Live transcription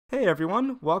Hey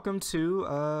everyone, welcome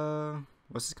to,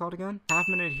 what's this called again? Half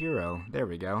Minute Hero. There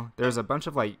we go. There's a bunch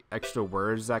of like extra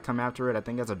words that come after it, I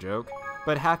think that's a joke.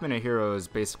 But Half Minute Hero is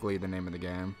basically the name of the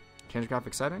game. Change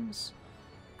graphic settings.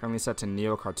 Currently set to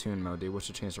Neo Cartoon mode. Do you wish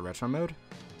to change to Retro mode?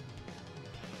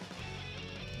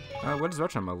 What does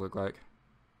Retro mode look like?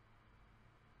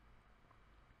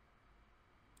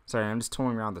 Sorry, I'm just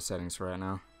tooling around the settings for right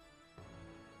now.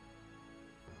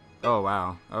 Oh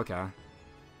wow, okay.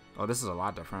 Oh, this is a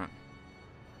lot different.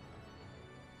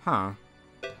 Huh.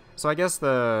 So I guess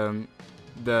the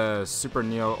Super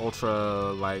Neo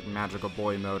Ultra like Magical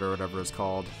Boy mode or whatever it's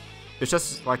called, it's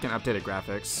just like an updated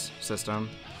graphics system.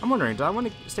 I'm wondering, do I want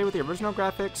to stay with the original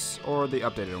graphics or the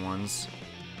updated ones?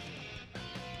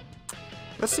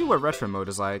 Let's see what retro mode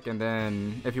is like, and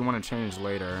then if you want to change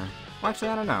later. Well, actually,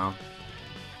 I don't know.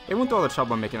 They went through all the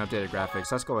trouble making updated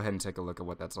graphics. Let's go ahead and take a look at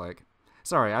what that's like.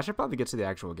 Sorry, I should probably get to the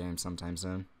actual game sometime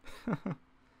soon.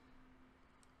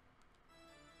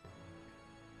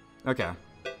 Okay,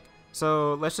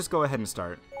 so let's just go ahead and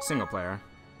start. Single player.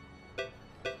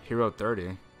 Hero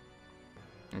 30.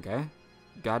 Okay.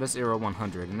 Goddess Era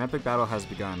 100. An epic battle has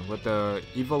begun. With the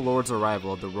evil lord's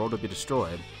arrival, the world will be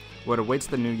destroyed. What awaits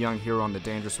the new young hero on the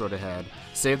dangerous road ahead?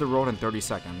 Save the world in 30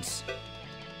 seconds.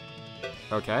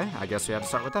 Okay, I guess we have to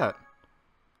start with that.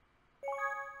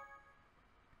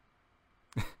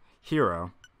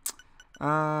 Hero.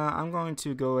 I'm going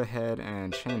to go ahead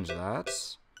and change that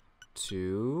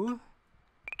to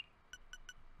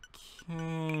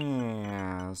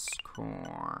Cascore,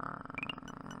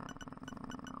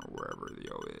 wherever the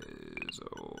O is.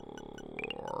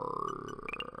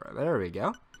 Or there we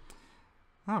go.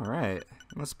 All right,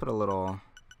 let's put a little.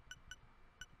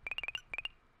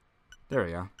 There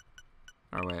we go.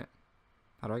 Oh wait,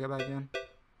 how do I get back in?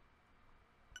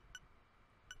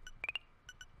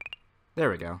 There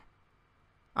we go.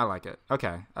 I like it.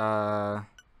 Okay. Oh,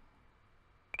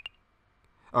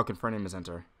 confirm name is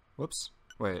enter. Whoops.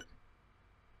 Wait.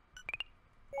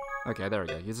 Okay, there we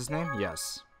go. Use his name?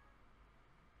 Yes.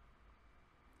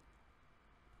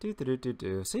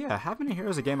 So yeah, Half Minute Hero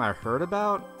is a game I heard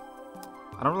about.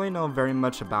 I don't really know very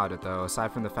much about it though,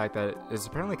 aside from the fact that it's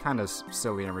apparently kind of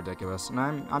silly and ridiculous, and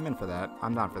I'm in for that.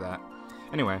 I'm down for that.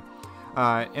 Anyway.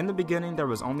 In the beginning, there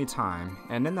was only time,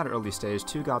 and in that early stage,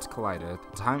 two gods collided.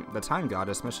 The time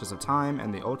goddess, mistress of time,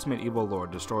 and the ultimate evil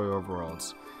lord, destroyer of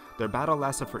worlds. Their battle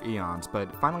lasted for eons,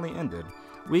 but finally ended.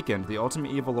 Weakened, the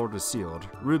ultimate evil lord was sealed.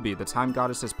 Ruby, the time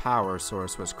goddess's power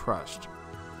source, was crushed.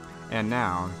 And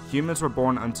now, humans were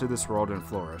born unto this world and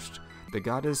flourished. The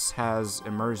goddess has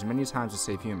emerged many times to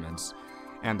save humans,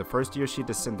 and the first year she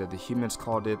descended, the humans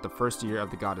called it the first year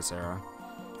of the goddess era.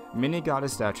 Many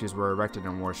goddess statues were erected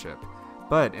in worship.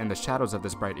 But in the shadows of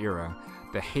this bright era,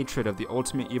 the hatred of the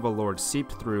ultimate evil lord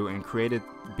seeped through and created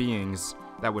beings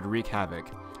that would wreak havoc.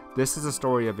 This is a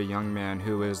story of a young man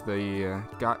who in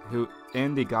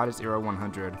the Goddess Era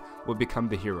 100 will become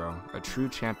the hero, a true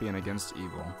champion against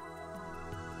evil.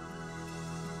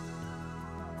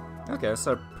 Okay,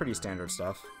 so pretty standard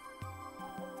stuff.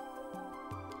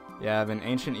 You have an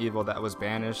ancient evil that was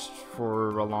banished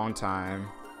for a long time.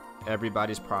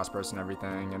 Everybody's prosperous and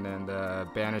everything, and then the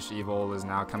banished evil is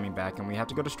now coming back and we have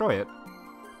to go destroy it.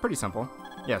 Pretty simple.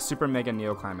 Yeah, super mega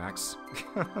neo climax.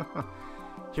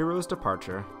 Hero's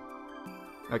departure.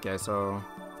 Okay, so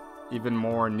even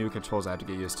more new controls I have to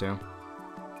get used to.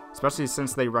 Especially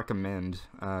since they recommend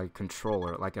a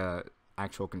controller, like a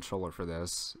actual controller for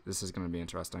this. This is going to be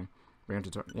interesting.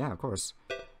 Yeah, of course.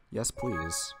 Yes,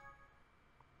 please.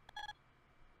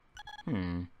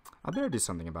 I better do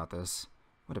something about this.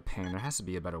 What a pain, there has to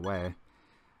be a better way.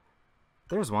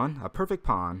 There's one, a perfect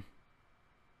pawn.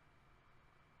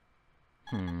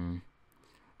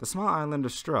 The small island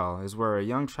of Strel is where a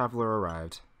young traveler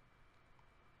arrived.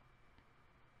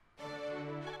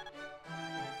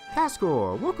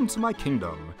 Cascore, welcome to my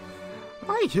kingdom.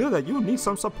 I hear that you need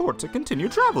some support to continue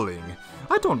traveling.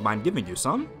 I don't mind giving you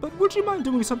some, but would you mind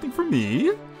doing something for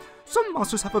me? Some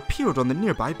monsters have appeared on the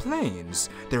nearby plains.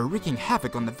 They're wreaking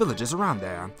havoc on the villages around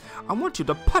there. I want you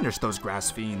to punish those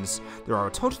grass fiends. There are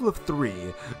a total of 3.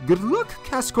 Good luck,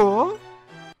 Cascore!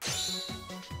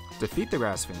 Defeat the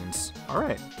grass fiends.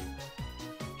 Alright.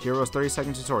 Hero's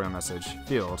 30-second tutorial message.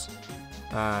 Field.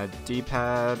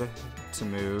 D-pad to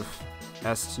move.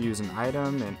 S to use an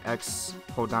item, and X,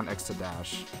 hold down X to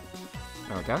dash.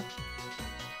 Okay.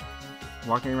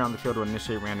 Walking around the field will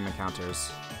initiate random encounters.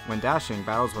 When dashing,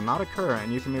 battles will not occur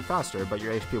and you can move faster, but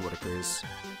your HP will decrease.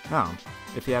 No.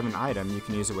 If you have an item, you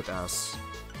can use it with S.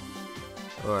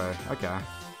 Okay.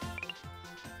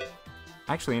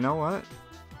 Actually, you know what?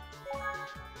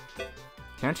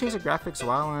 Can I change the graphics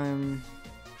while I'm...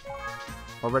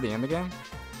 already in the game?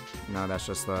 No, that's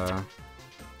just the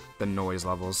noise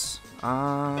levels.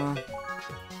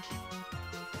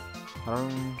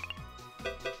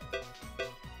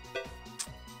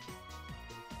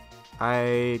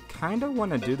 I kind of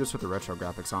want to do this with the retro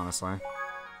graphics, honestly.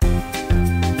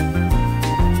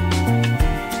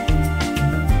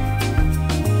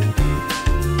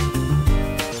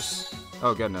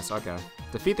 Oh goodness, okay.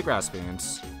 Defeat the grass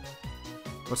fiends.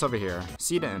 What's over here?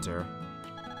 C to enter.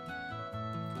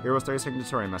 Heroes 30-second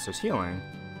tutorial message. Healing.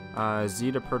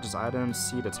 Z to purchase items,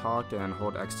 C to talk, and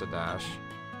hold X to dash.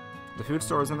 The food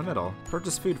store is in the middle.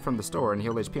 Purchase food from the store and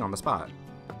heal HP on the spot.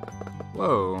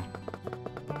 Whoa.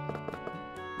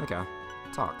 Okay.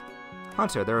 Talk.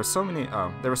 Hunter, there were so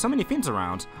many fiends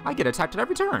around. I get attacked at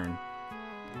every turn.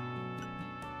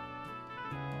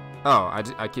 Oh,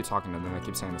 I keep talking to them. I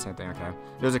keep saying the same thing. Okay.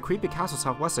 There's a creepy castle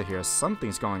southwest of here.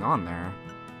 Something's going on there.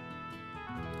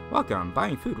 Welcome.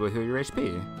 Buying food will heal your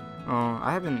HP. Oh,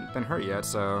 I haven't been hurt yet,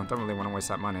 so don't really want to waste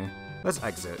that money. Let's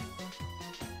exit.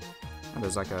 And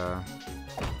there's like a...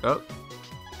 Oh.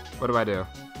 What do I do?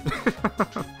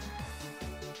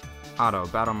 Auto.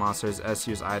 Battle monsters. S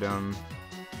use item.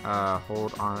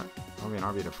 Hold on. Only an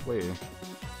RB to flee.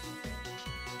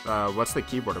 What's the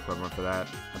keyboard equivalent for that?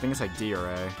 I think it's like D or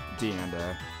A. D and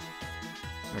A.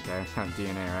 Okay, D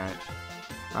and A,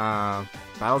 right?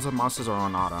 Battles with monsters are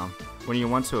on auto. When you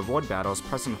want to avoid battles,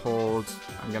 press and hold,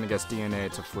 I'm gonna guess D and A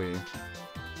to flee.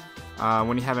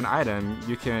 When you have an item,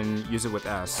 you can use it with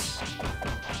S.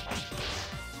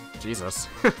 Jesus.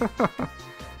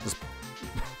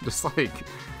 just like,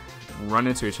 run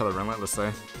into each other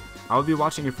relentlessly. I will be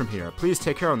watching you from here. Please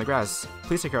take care of the grass.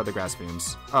 Please take care of the grass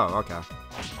fiends. Oh, okay.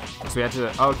 So we have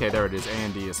to. Oh, okay, there it is. A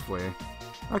and D is flee.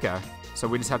 Okay. So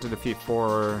we just have to defeat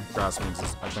 4 grass fiends,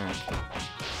 I think.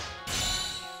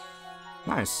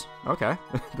 Nice. Okay.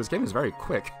 This game is very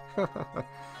quick.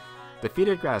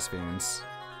 Defeated grass fiends.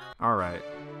 All right.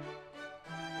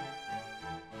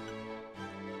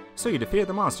 So you defeated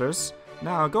the monsters.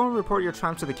 Now go and report your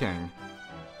triumph to the king.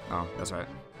 Oh, that's right.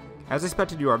 As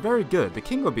expected, you are very good. The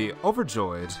king will be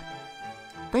overjoyed.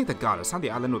 Thank the goddess, now the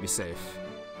island will be safe.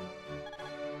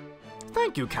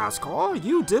 Thank you, Cascor.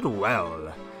 You did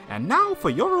well. And now for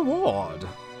your reward.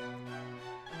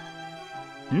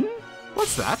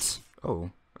 What's that? Oh.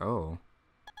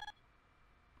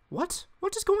 What?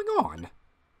 What is going on?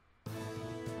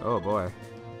 Oh boy.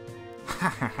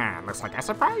 Hahaha, looks like I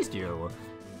surprised you.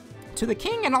 To the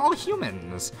king and all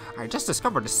humans, I just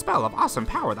discovered a spell of awesome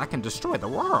power that can destroy the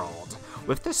world.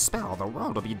 With this spell, the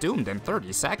world will be doomed in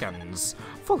 30 seconds.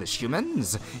 Foolish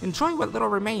humans, enjoy what little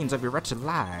remains of your wretched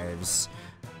lives.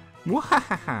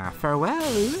 Mwahaha,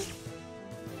 farewell.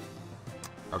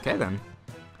 Okay then.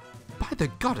 By the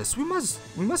goddess, we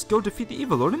must go defeat the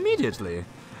evil lord immediately.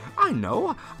 I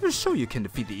know, I'm sure you can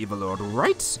defeat the evil lord,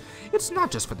 right? It's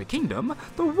not just for the kingdom,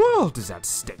 the world is at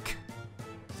stake.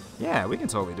 Yeah, we can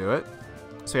totally do it.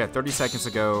 So yeah, 30 seconds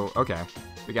ago. Okay,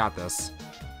 we got this.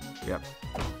 Yep.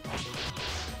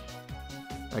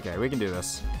 Okay, we can do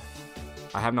this.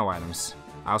 I have no items.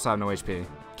 I also have no HP.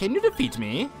 Can you defeat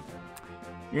me?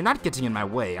 You're not getting in my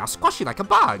way. I'll squash you like a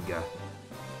bug.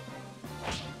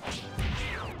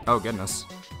 Oh, goodness.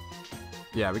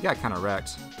 Yeah, we got kind of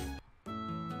wrecked.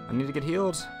 I need to get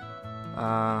healed.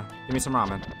 Give me some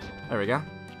ramen. There we go.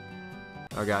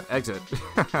 Oh god, exit.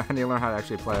 I need to learn how to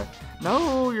actually play.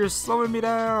 No, you're slowing me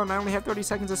down. I only have 30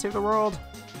 seconds to save the world.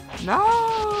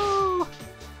 No!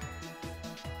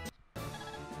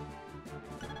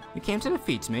 You came to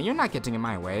defeat me. You're not getting in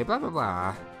my way. Blah, blah,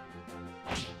 blah.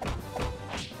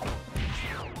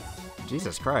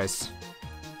 Jesus Christ.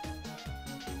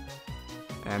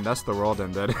 And thus the world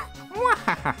ended.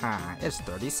 It's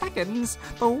 30 seconds.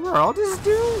 The world is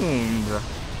doomed.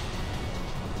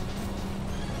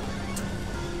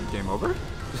 Game over?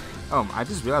 Oh, I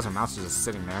just realized my mouse is just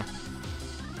sitting there.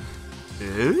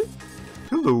 Eh?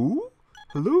 Hello?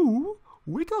 Hello?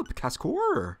 Wake up,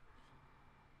 Cascor!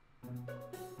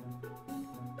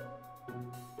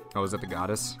 Oh, is that the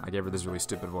goddess? I gave her this really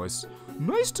stupid voice.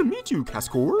 Nice to meet you,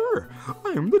 Cascor! I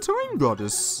am the time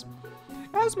goddess.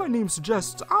 As my name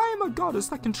suggests, I am a goddess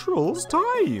that controls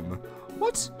time.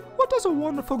 What? What does a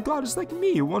wonderful goddess like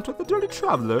me want with a dirty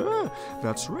traveler?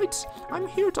 That's right, I'm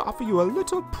here to offer you a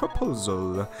little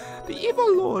proposal. The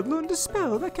evil lord learned a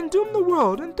spell that can doom the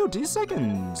world in 30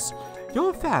 seconds.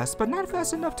 You're fast, but not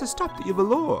fast enough to stop the evil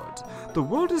lord. The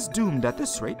world is doomed at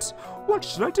this rate. What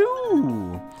should I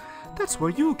do? That's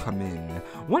where you come in.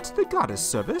 Want the goddess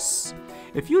service?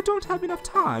 If you don't have enough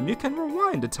time, you can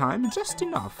rewind the time just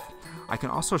enough. I can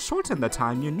also shorten the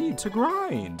time you need to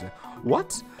grind.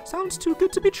 What? Sounds too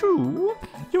good to be true?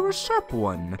 You're a sharp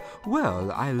one.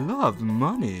 Well, I love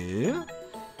money.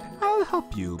 I'll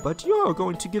help you, but you're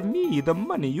going to give me the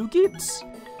money you get.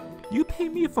 You pay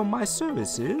me for my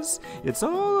services. It's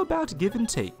all about give and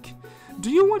take. Do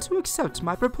you want to accept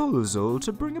my proposal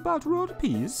to bring about world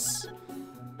peace?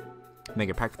 Make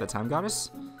a pact with the time goddess?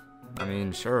 I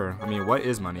mean, sure. I mean, what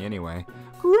is money anyway?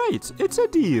 Great, it's a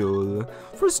deal.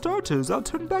 For starters, I'll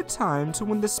turn back time to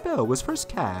when the spell was first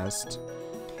cast.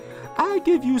 I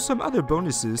give you some other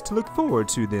bonuses to look forward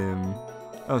to them.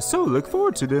 So look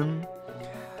forward to them.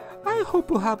 I hope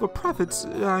we'll have a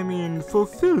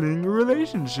fulfilling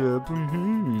relationship.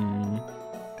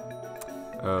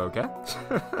 Okay.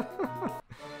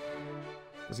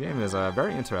 This game is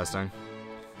very interesting.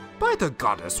 By the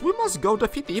goddess, we must go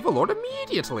defeat the evil lord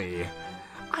immediately.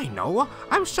 I know.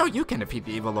 I'm sure you can defeat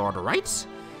the evil lord, right?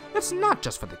 It's not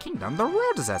just for the kingdom. The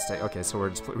world is at stake. Okay, so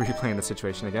we're just replaying the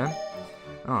situation again.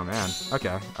 Oh man.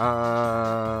 Okay.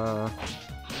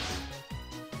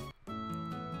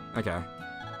 Okay.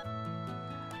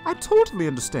 I totally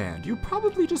understand. You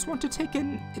probably just want to take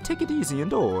it easy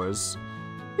indoors.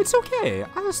 It's okay.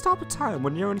 I'll stop a time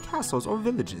when you're in castles or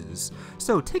villages.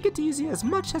 So take it easy as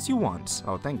much as you want.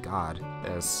 Oh, thank God.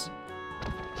 Yes.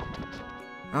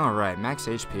 Alright, max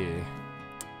HP.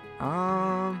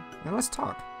 And let's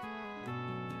talk.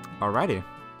 Alrighty.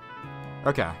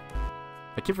 Okay.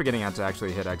 I keep forgetting how to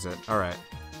actually hit exit. Alright.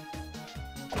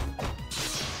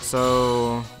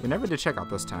 So, we never did check out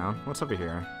this town. What's over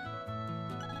here?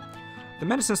 The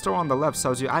medicine store on the left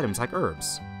sells you items like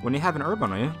herbs. When you have an herb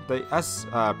on you, press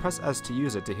S to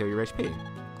use it to heal your HP.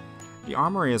 The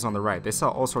armory is on the right. They sell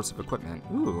all sorts of equipment.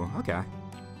 Ooh, okay.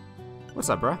 What's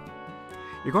up, bruh?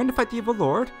 You're going to fight the evil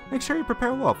lord? Make sure you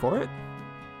prepare well for it.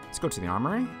 Let's go to the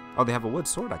armory. Oh, they have a wood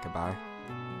sword I could buy.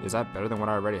 Is that better than what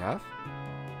I already have?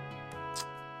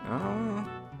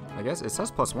 I guess it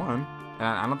says +1. And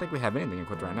I don't think we have anything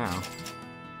equipped right now.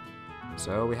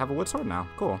 So we have a wood sword now.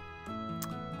 Cool.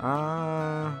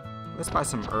 Let's buy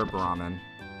some herb ramen.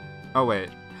 Oh, wait.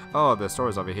 Oh, the store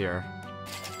is over here.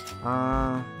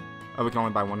 Oh, we can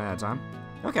only buy one at a time?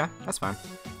 Okay, that's fine.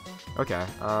 Okay,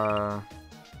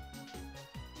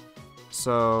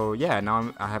 so, yeah,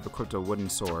 now I have equipped a wooden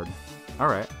sword.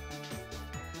 Alright.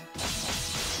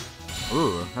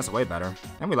 Ooh, that's way better.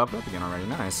 And we leveled up again already,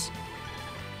 nice.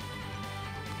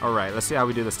 Alright, let's see how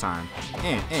we do this time.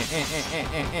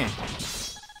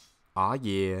 Aw,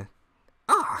 yeah.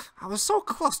 Ah, I was so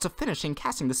close to finishing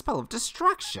casting the spell of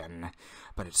destruction,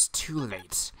 but it's too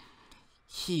late.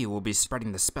 He will be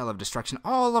spreading the spell of destruction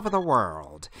all over the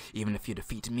world. Even if you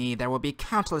defeat me, there will be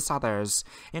countless others.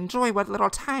 Enjoy what little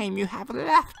time you have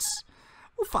left.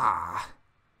 Oofa.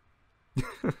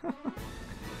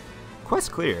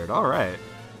 Quest cleared, alright.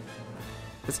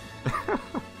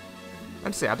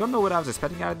 Let's see, I don't know what I was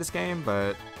expecting out of this game,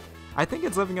 but I think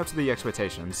it's living up to the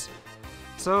expectations.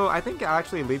 So I think I'll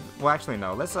actually leave. Well, actually,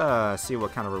 no. Let's see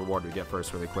what kind of reward we get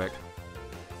first, really quick.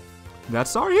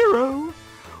 That's our hero.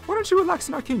 Why don't you relax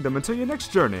in our kingdom until your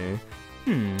next journey?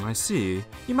 I see.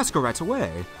 You must go right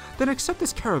away. Then accept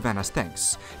this caravan as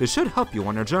thanks. It should help you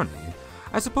on your journey.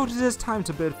 I suppose it is time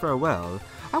to bid farewell.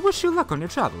 I wish you luck on your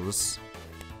travels.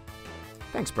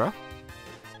 Thanks, bruh.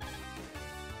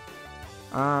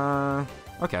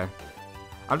 Okay.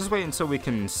 I'll just wait until we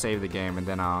can save the game and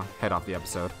then I'll head off the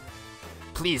episode.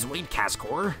 Please wait,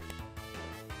 Cascor.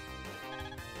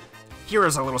 Here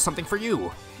is a little something for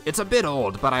you. It's a bit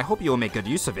old, but I hope you will make good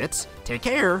use of it. Take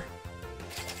care.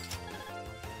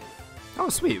 Oh,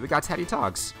 sweet. We got Tatty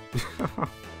Togs.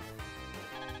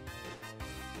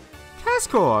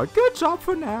 Cascor, good job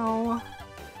for now.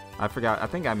 I forgot. I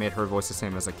think I made her voice the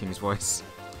same as the king's voice.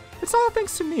 It's all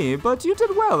thanks to me, but you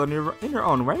did well in your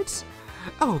own right.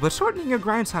 Oh, but shortening your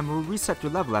grind time will reset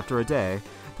your level after a day.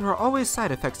 There are always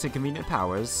side effects to convenient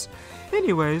powers.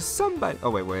 Anyways, somebody...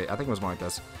 Oh, wait. I think it was more like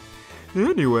this.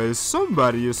 Anyways,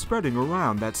 somebody is spreading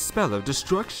around that spell of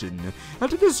destruction.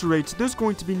 At this rate, there's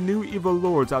going to be new evil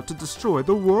lords out to destroy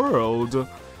the world.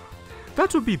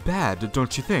 That would be bad,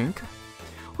 don't you think?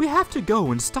 We have to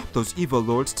go and stop those evil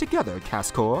lords together,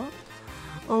 Cascor.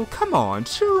 Oh, come on,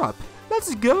 cheer up.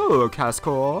 Let's go,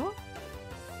 Cascor.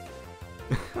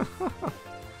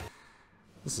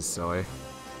 This is silly.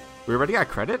 We already got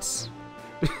credits?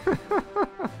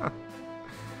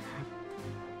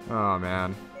 Oh,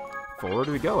 man. Forward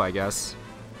we go, I guess.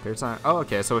 Clear time. Oh,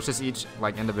 okay, so it's just each,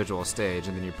 like, individual stage,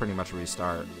 and then you pretty much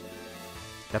restart.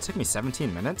 That took me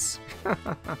 17 minutes?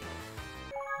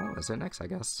 Well, is it next, I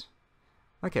guess?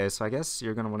 Okay, so I guess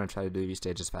you're going to want to try to do each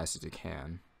stage as fast as you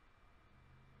can.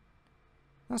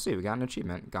 Let's see, we got an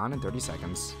achievement. Gone in 30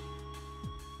 seconds.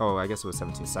 Oh, I guess it was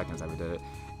 17 seconds that we did it.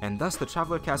 And thus the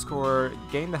traveler Cascor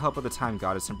gained the help of the Time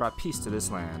Goddess and brought peace to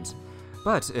this land.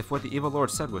 But if what the evil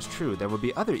lord said was true, there will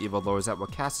be other evil lords that will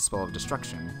cast a spell of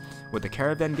destruction. With the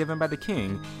caravan given by the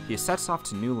king, he sets off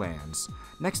to new lands.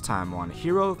 Next time on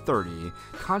Hero 30,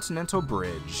 Continental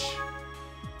Bridge.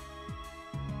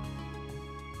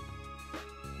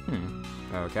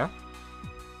 Okay.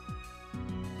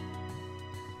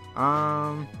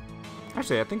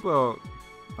 Actually, I think we'll...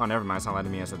 Oh, never mind, it's not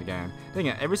letting me answer the game. Dang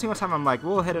it, every single time I'm like,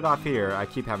 we'll hit it off here, I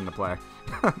keep having to play.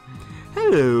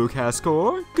 Hello,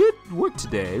 Cascor. Good work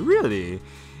today, really.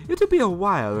 It'll be a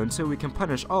while until we can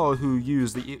punish all who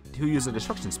use the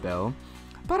destruction spell,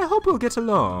 but I hope we'll get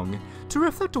along. To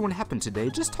reflect on what happened today,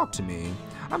 just talk to me.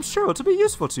 I'm sure it'll be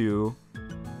useful to you.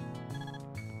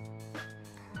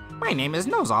 My name is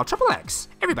Nozal XXX.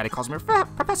 Everybody calls me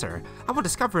Professor. I will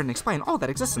discover and explain all that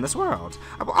exists in this world.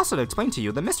 I will also explain to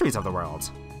you the mysteries of the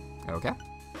world. Okay.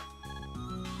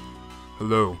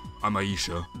 Hello, I'm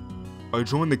Aisha. I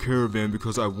joined the caravan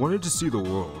because I wanted to see the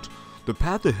world. The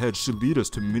path ahead should lead us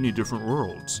to many different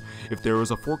worlds. If there is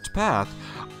a forked path,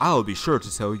 I'll be sure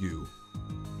to tell you.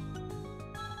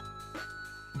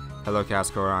 Hello,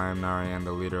 Cascor. I am Narayan,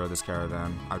 the leader of this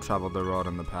caravan. I've traveled the world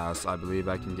in the past. I believe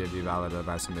I can give you valid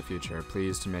advice in the future.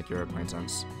 Pleased to make your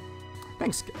acquaintance.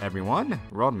 Thanks, everyone.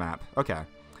 World map. Okay.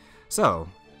 So,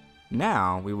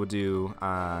 now we will do,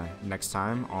 next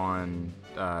time on,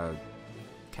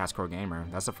 Cascor Gamer.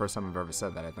 That's the first time I've ever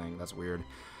said that, I think. That's weird.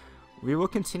 We will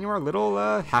continue our little,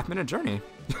 half-minute journey.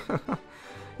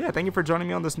 Yeah, thank you for joining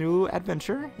me on this new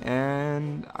adventure,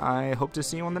 and I hope to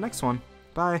see you on the next one.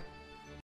 Bye.